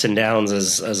 ups and downs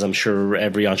as I'm sure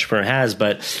every entrepreneur has.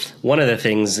 But one of the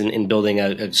things in building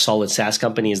a solid SaaS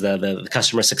company is the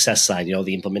customer success side,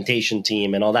 the implementation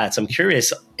team and all that. So I'm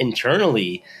curious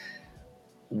internally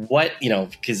what,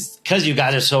 because you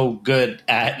guys are so good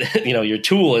at, your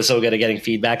tool is so good at getting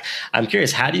feedback. I'm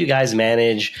curious, how do you guys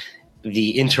manage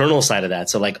the internal side of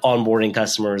that? So like onboarding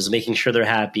customers, making sure they're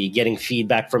happy, getting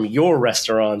feedback from your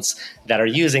restaurants that are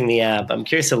using the app. I'm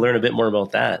curious to learn a bit more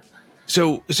about that.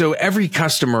 So every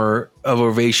customer of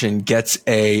Ovation gets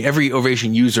every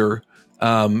Ovation user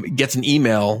gets an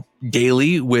email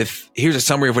daily with here's a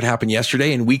summary of what happened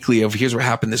yesterday and weekly of here's what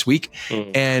happened this week.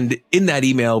 And in that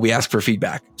email, we ask for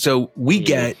feedback. So we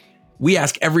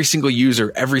ask every single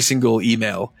user, every single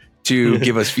email to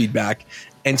give us feedback.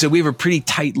 And so we have a pretty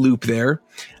tight loop there.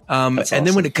 And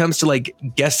then when it comes to like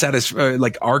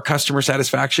like our customer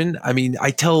satisfaction, I mean,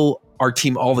 I tell our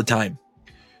team all the time,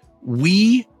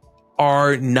 we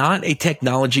are not a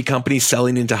technology company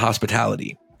selling into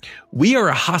hospitality. We are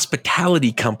a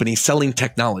hospitality company selling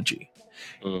technology.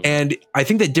 And I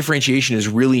think that differentiation is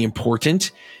really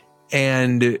important.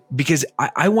 And because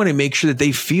I want to make sure that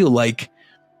they feel like,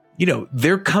 you know,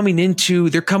 they're coming into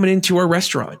our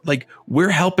restaurant. Like we're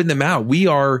helping them out. We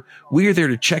are there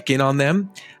to check in on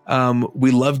them.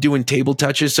 We love doing table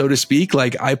touches, so to speak.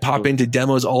 Like I pop into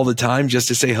demos all the time just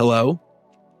to say hello.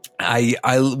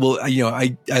 I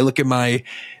look at my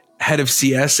head of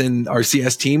CS and our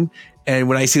CS team, and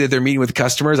when I see that they're meeting with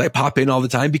customers, I pop in all the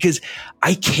time because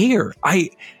I care.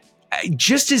 I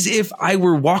just as if I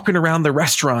were walking around the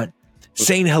restaurant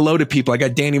saying hello to people. I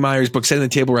got Danny Meyer's book, Setting the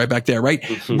Table, right back there, right?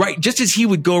 Right. Just as he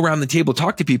would go around the table,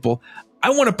 talk to people,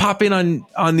 I want to pop in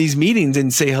on these meetings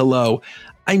and say hello.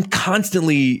 I'm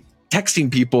constantly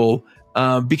texting people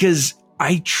because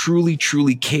I truly,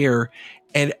 truly care.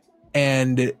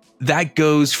 And that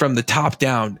goes from the top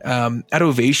down. At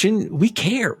Ovation, we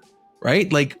care,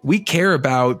 right? Like we care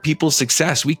about people's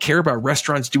success. We care about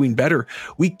restaurants doing better.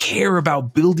 We care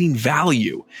about building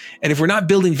value. And if we're not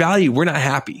building value, we're not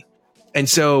happy. And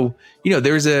so, you know,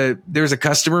 there's a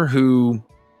customer who,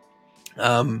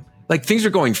 like things are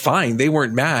going fine. They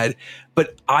weren't mad,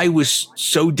 but I was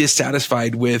so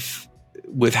dissatisfied with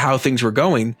how things were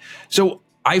going. So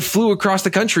I flew across the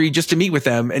country just to meet with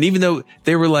them. And even though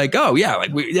they were like, oh yeah,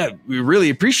 like we really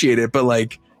appreciate it. But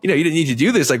like, you know, you didn't need to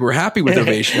do this. Like we're happy with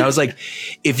Ovation. I was like,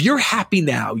 if you're happy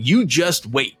now, you just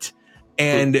wait.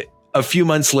 And a few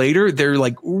months later, they're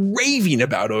like raving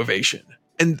about Ovation.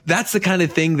 And that's the kind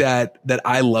of thing that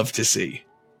I love to see.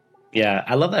 Yeah,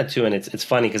 I love that too. And it's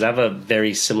funny because I have a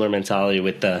very similar mentality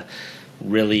with the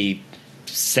really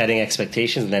setting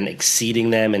expectations and then exceeding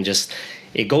them, and just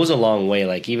it goes a long way.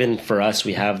 Like even for us,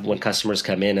 we have when customers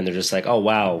come in and they're just like, oh,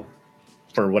 wow,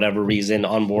 for whatever reason,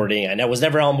 onboarding. And I was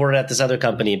never onboarded at this other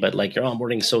company, but like your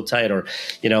onboarding is so tight, or,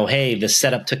 you know, hey, the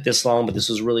setup took this long, but this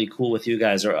was really cool with you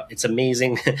guys, or it's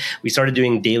amazing. We started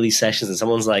doing daily sessions and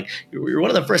someone's like, you're one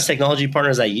of the first technology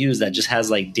partners I use that just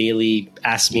has like daily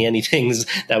ask me anythings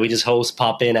that we just host,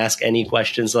 pop in, ask any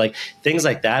questions, like things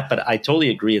like that. But I totally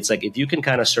agree. It's like, if you can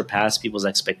kind of surpass people's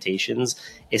expectations,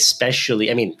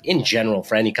 especially, I mean, in general,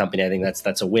 for any company, I think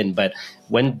that's a win. But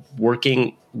when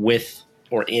working with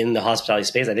or in the hospitality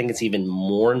space, I think it's even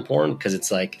more important because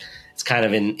it's like, it's kind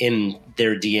of in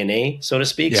their DNA, so to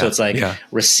speak. So it's like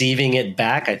receiving it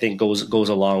back, I think goes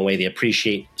a long way. They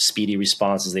appreciate speedy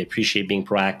responses. They appreciate being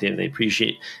proactive. They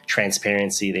appreciate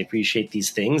transparency. They appreciate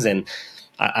these things. And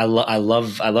I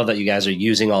love that you guys are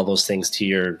using all those things to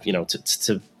your, you know,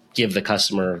 to give the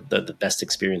customer the best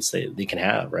experience they can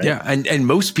have. Right. Yeah. And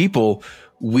most people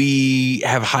we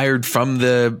have hired from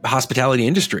the hospitality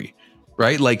industry,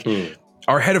 right? Like,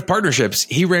 our head of partnerships,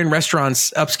 he ran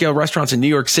upscale restaurants in New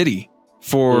York City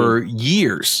for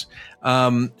years.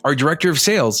 Our director of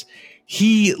sales,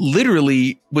 he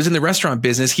literally was in the restaurant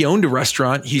business. He owned a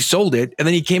restaurant, he sold it, and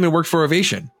then he came and worked for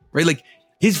Ovation, right? Like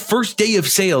his first day of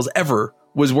sales ever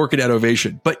was working at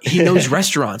Ovation, but he knows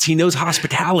restaurants, he knows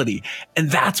hospitality, and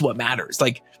that's what matters.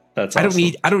 Like, that's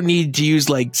awesome. I don't need to use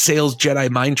like sales Jedi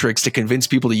mind tricks to convince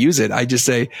people to use it. I just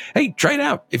say, hey, try it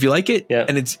out. If you like it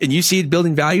and you see it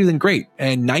building value, then great.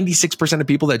 And 96% of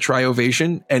people that try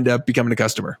Ovation end up becoming a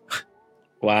customer.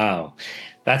 Wow.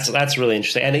 That's really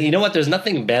interesting. And you know what? There's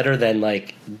nothing better than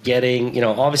like getting, you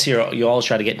know, obviously you always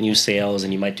try to get new sales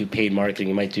and you might do paid marketing,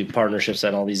 you might do partnerships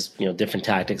and all these, you know, different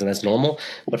tactics, and that's normal.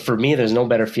 But for me, there's no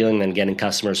better feeling than getting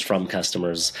customers from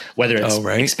customers, whether it's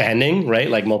expanding, right?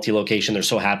 Like multi-location, they're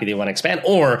so happy they want to expand,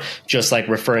 or just like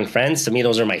referring friends. To me,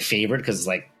 those are my favorite because it's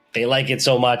like, they like it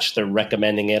so much, they're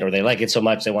recommending it, or they like it so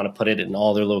much, they want to put it in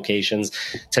all their locations.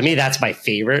 To me, that's my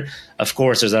favorite. Of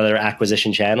course, there's other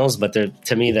acquisition channels, but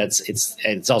to me,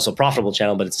 it's also a profitable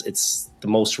channel, but it's the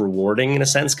most rewarding in a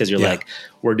sense because you're like,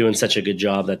 we're doing such a good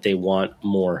job that they want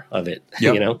more of it.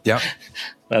 You know? Yeah.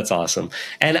 That's awesome.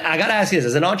 And I got to ask you this,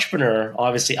 as an entrepreneur,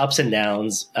 obviously ups and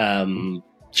downs,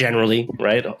 generally,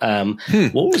 right?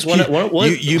 What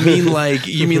was you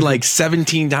mean like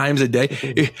 17 times a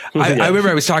day? I remember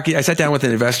I sat down with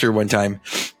an investor one time,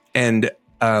 and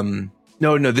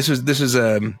no, this was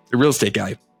a real estate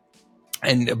guy,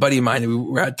 and a buddy of mine, we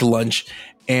were out to lunch,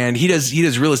 and he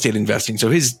does real estate investing. So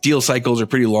his deal cycles are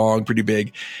pretty long, pretty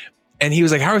big. And he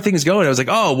was like, how are things going? I was like,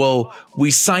 oh, well,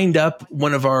 we signed up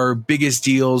one of our biggest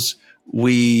deals.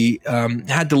 We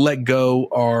had to let go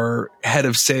our head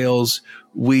of sales.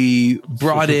 We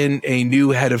brought in a new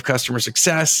head of customer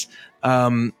success.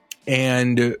 And,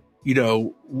 you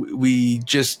know, we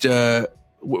just,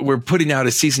 we're putting out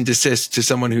a cease and desist to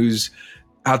someone who's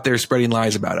out there spreading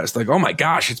lies about us. Like, oh my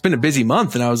gosh, it's been a busy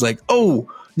month. And I was like,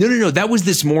 oh, no, that was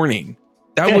this morning.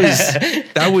 That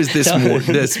was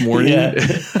this morning.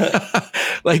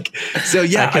 Like, so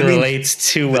yeah, I can relate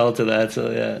too well to that. So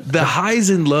yeah, the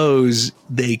highs and lows,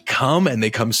 they come and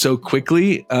they come so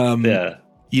quickly.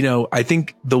 You know, I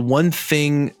think the one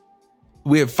thing,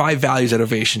 we have 5 values at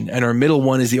Ovation, and our middle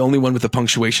one is the only one with a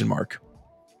punctuation mark.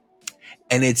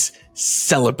 And it's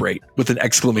celebrate with an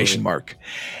exclamation mark.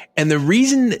 And the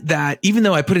reason that, even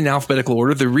though I put it in alphabetical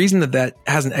order, the reason that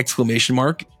has an exclamation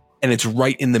mark and it's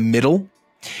right in the middle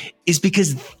is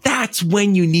because that's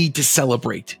when you need to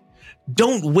celebrate.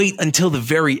 Don't wait until the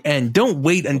very end. Don't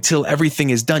wait until everything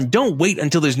is done. Don't wait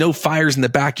until there's no fires in the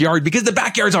backyard, because the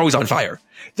backyard's always on fire.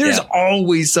 There's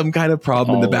always some kind of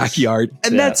problem in the backyard,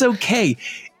 and that's okay.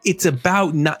 It's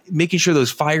about not making sure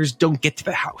those fires don't get to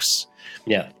the house.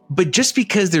 Yeah. But just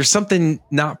because there's something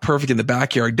not perfect in the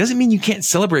backyard doesn't mean you can't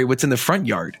celebrate what's in the front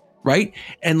yard, right?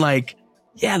 And like,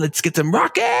 yeah, let's get some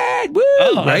rocket. Woo!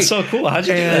 Oh, right? That's so cool. How'd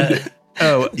you do that?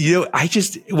 Oh, you know,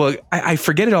 I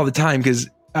forget it all the time because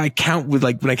I count with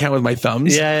when I count with my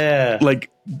thumbs. Yeah. Like,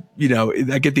 you know,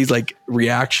 I get these like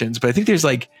reactions, but I think there's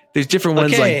different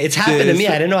ones. Okay, like it's happened to me.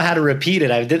 I didn't know how to repeat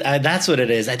it. That's what it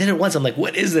is. I did it once. I'm like,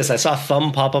 what is this? I saw a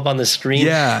thumb pop up on the screen.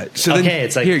 Yeah. So then,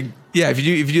 it's like, here, yeah, if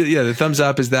you do, the thumbs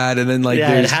up is that. And then like,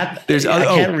 I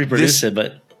can't reproduce it,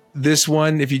 but this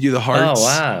one, if you do the hearts, oh,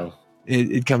 wow.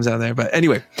 It comes out there. But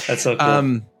anyway, that's so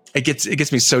cool. It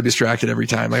gets me so distracted every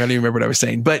time. Like, I don't even remember what I was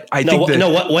saying, but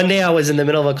one day I was in the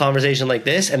middle of a conversation like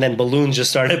this, and then balloons just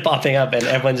started popping up and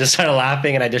everyone just started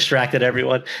laughing and I distracted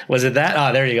everyone. Was it that?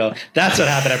 Oh, there you go. That's what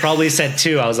happened. I probably said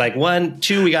 2. I was like 1,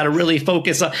 2, we got to really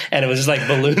focus on, and it was just like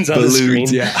balloons on the screen.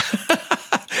 Yeah.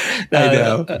 I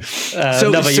know.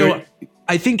 So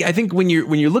I think when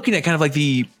you're looking at kind of like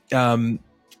the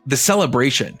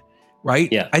celebration,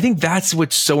 right? Yeah. I think that's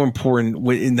what's so important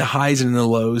in the highs and in the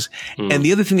lows. And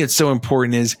the other thing that's so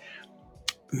important is,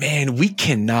 man, we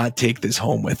cannot take this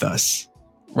home with us,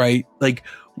 right? Like,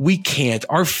 we can't.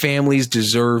 Our families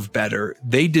deserve better.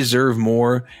 They deserve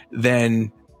more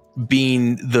than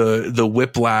being the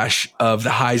whiplash of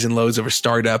the highs and lows of a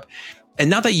startup.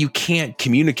 And not that you can't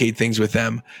communicate things with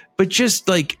them, but just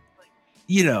like,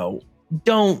 you know,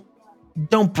 don't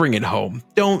bring it home.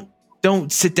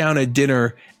 Don't sit down at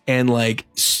dinner and like,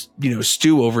 you know,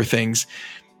 stew over things.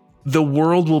 The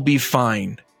world will be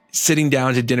fine sitting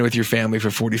down to dinner with your family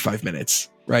for 45 minutes,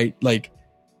 right? Like,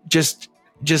 just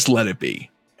let it be.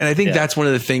 And I think that's one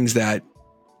of the things that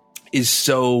is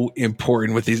so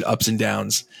important with these ups and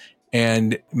downs,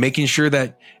 and making sure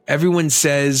that everyone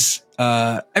says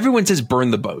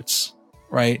burn the boats,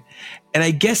 right? And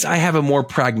I guess I have a more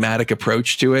pragmatic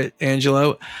approach to it,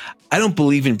 Angelo. I don't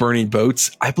believe in burning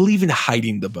boats. I believe in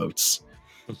hiding the boats,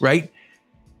 right?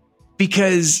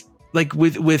 Because like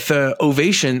with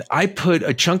Ovation, I put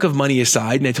a chunk of money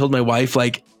aside and I told my wife,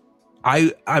 like,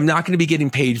 I'm not going to be getting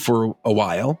paid for a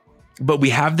while, but we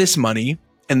have this money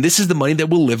and this is the money that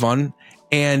we'll live on.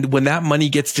 And when that money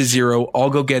gets to zero, I'll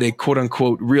go get a quote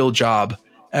unquote real job,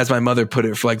 as my mother put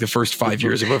it, for like the first 5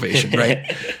 years of Ovation,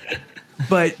 right?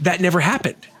 But that never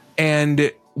happened.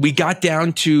 And we got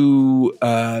down to,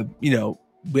 you know,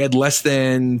 we had less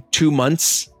than 2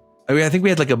 months. I think we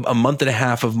had like a month and a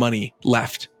half of money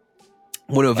left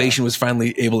when Ovation was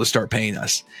finally able to start paying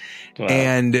us. Wow.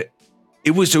 And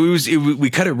we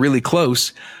cut it really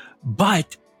close,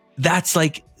 but that's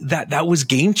like, that was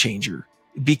game changer,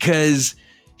 because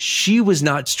she was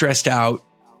not stressed out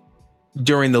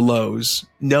during the lows,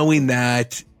 knowing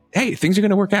that, hey, things are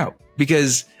going to work out,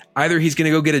 because either he's going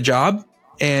to go get a job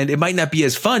and it might not be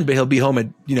as fun, but he'll be home at,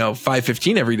 you know,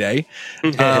 5:15 every day.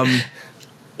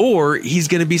 Or he's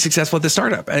going to be successful at the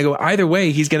startup. And I go, either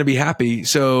way, he's going to be happy.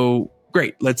 So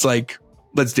great. Let's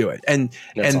do it. And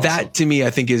awesome. That to me, I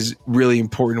think, is really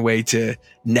important way to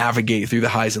navigate through the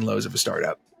highs and lows of a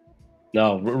startup.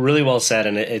 No, really well said.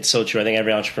 And it's so true. I think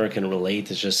every entrepreneur can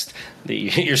relate. It's just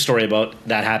your story about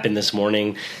that happened this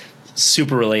morning.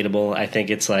 super relatable. I think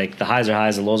it's like the highs are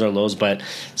highs, the lows are lows, but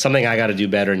something I got to do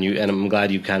better. And I'm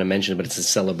glad you kind of mentioned it, but it's a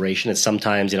celebration. It's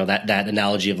sometimes, that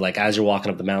analogy of like, as you're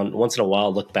walking up the mountain, once in a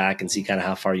while, look back and see kind of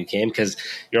how far you came. Cause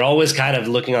you're always kind of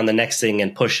looking on the next thing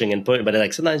and pushing, but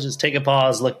like sometimes just take a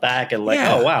pause, look back and like,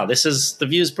 oh wow, the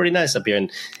view is pretty nice up here,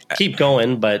 and keep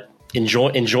going, but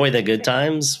enjoy the good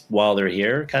times while they're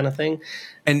here, kind of thing.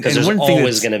 And there's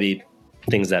always going to be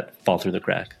things that fall through the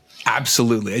crack.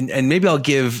 Absolutely. And maybe I'll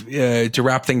give, to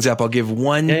wrap things up, I'll give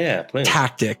one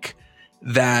tactic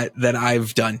that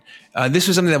I've done. This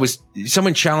was something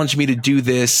someone challenged me to do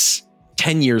this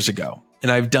 10 years ago.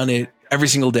 And I've done it every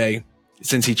single day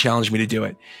since he challenged me to do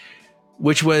it,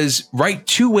 which was write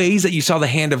 2 ways that you saw the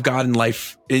hand of God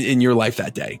in your life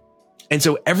that day. And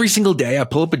so every single day I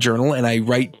pull up a journal and I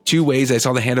write 2 ways I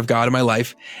saw the hand of God in my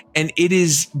life. And it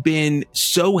has been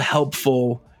so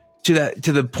helpful to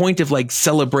the point of like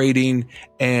celebrating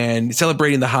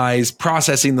the highs,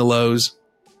 processing the lows.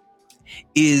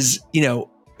 Is,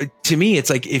 to me, it's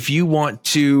like, if you want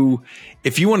to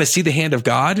see the hand of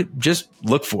God, just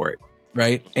look for it.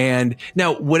 Right. And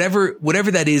now whatever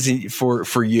that is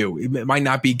for you, it might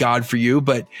not be God for you,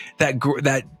 but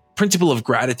that principle of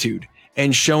gratitude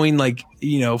and showing like,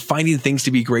 finding things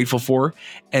to be grateful for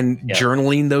and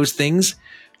journaling those things.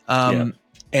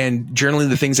 And journaling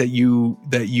the things that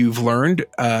you've learned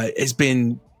has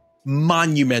been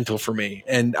monumental for me.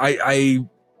 And I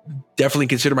definitely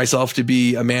consider myself to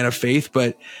be a man of faith,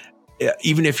 but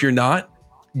even if you're not,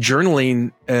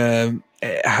 journaling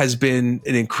has been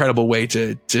an incredible way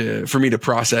for me to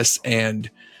process and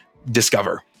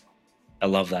discover. I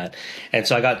love that. And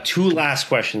so I got 2 last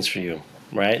questions for you,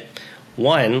 right?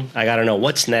 One, I got to know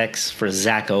what's next for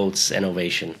Zack Oates and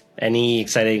Ovation. Any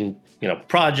exciting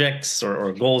projects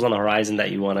or goals on the horizon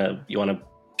that you want to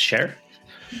share?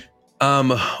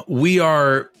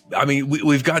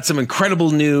 We've got some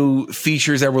incredible new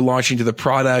features that we're launching to the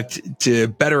product to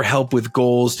better help with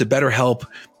goals, to better help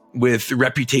with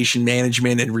reputation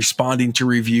management and responding to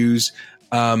reviews.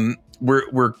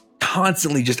 We're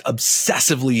constantly just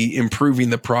obsessively improving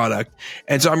the product.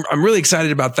 And so I'm really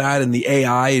excited about that and the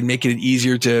AI and making it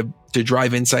easier to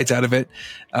drive insights out of it.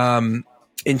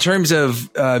 In terms of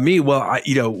me,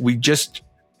 we just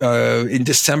in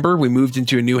December we moved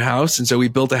into a new house, and so we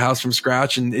built a house from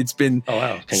scratch, and it's been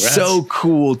so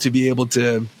cool to be able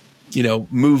to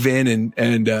move in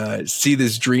and see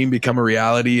this dream become a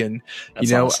reality. And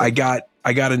that's awesome.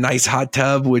 I got a nice hot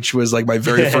tub, which was like my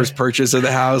very first purchase of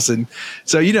the house, and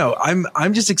so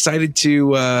I'm just excited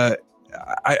to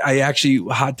I actually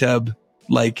hot tub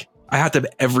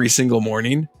every single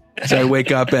morning. So I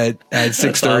wake up at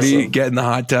 6:30, awesome. Get in the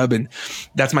hot tub, and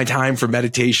that's my time for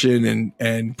meditation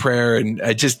and prayer. And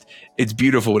it's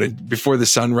beautiful before the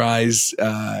sunrise,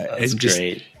 and just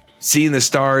great. Seeing the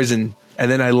stars. And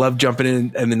then I love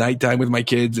jumping in the nighttime with my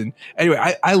kids. And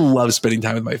anyway, I love spending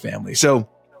time with my family. So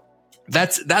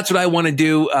that's what I want to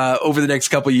do over the next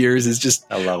couple of years, is just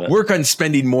I love it. Work on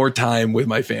spending more time with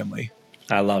my family.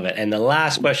 I love it. And the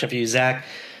last question for you, Zack,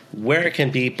 where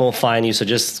can people find you? So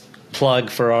just plug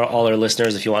for all our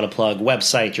listeners, if you want to plug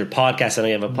website, your podcast. I know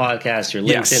you have a podcast, your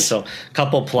LinkedIn. Yes. So a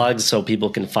couple plugs so people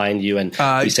can find you, and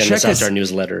we send this out to our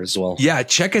newsletter as well. Yeah.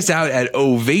 Check us out at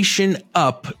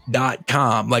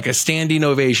ovationup.com, like a standing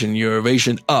ovation, your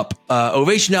ovation up,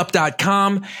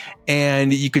 ovationup.com.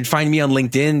 And you can find me on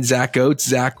LinkedIn, Zack Oates,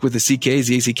 Zack with a CK,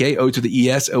 Z-A-C-K, Oates with the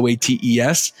E-S,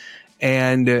 O-A-T-E-S.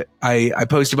 And I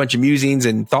post a bunch of musings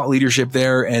and thought leadership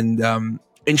there, and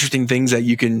interesting things that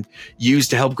you can use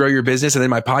to help grow your business. And then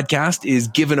my podcast is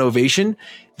Give an Ovation,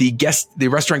 the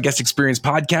restaurant guest experience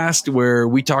podcast, where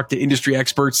we talk to industry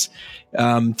experts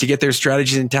to get their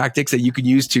strategies and tactics that you can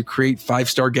use to create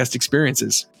 5-star guest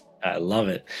experiences. I love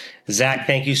it. Zack,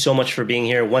 thank you so much for being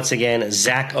here. Once again,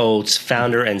 Zack Oates,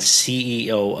 founder and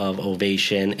CEO of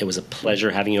Ovation. It was a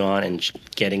pleasure having you on and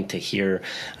getting to hear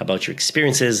about your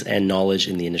experiences and knowledge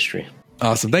in the industry.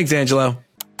 Awesome. Thanks, Angelo.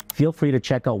 Feel free to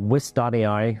check out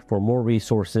Whisk.ai for more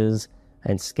resources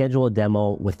and schedule a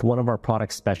demo with one of our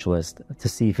product specialists to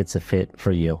see if it's a fit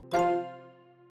for you.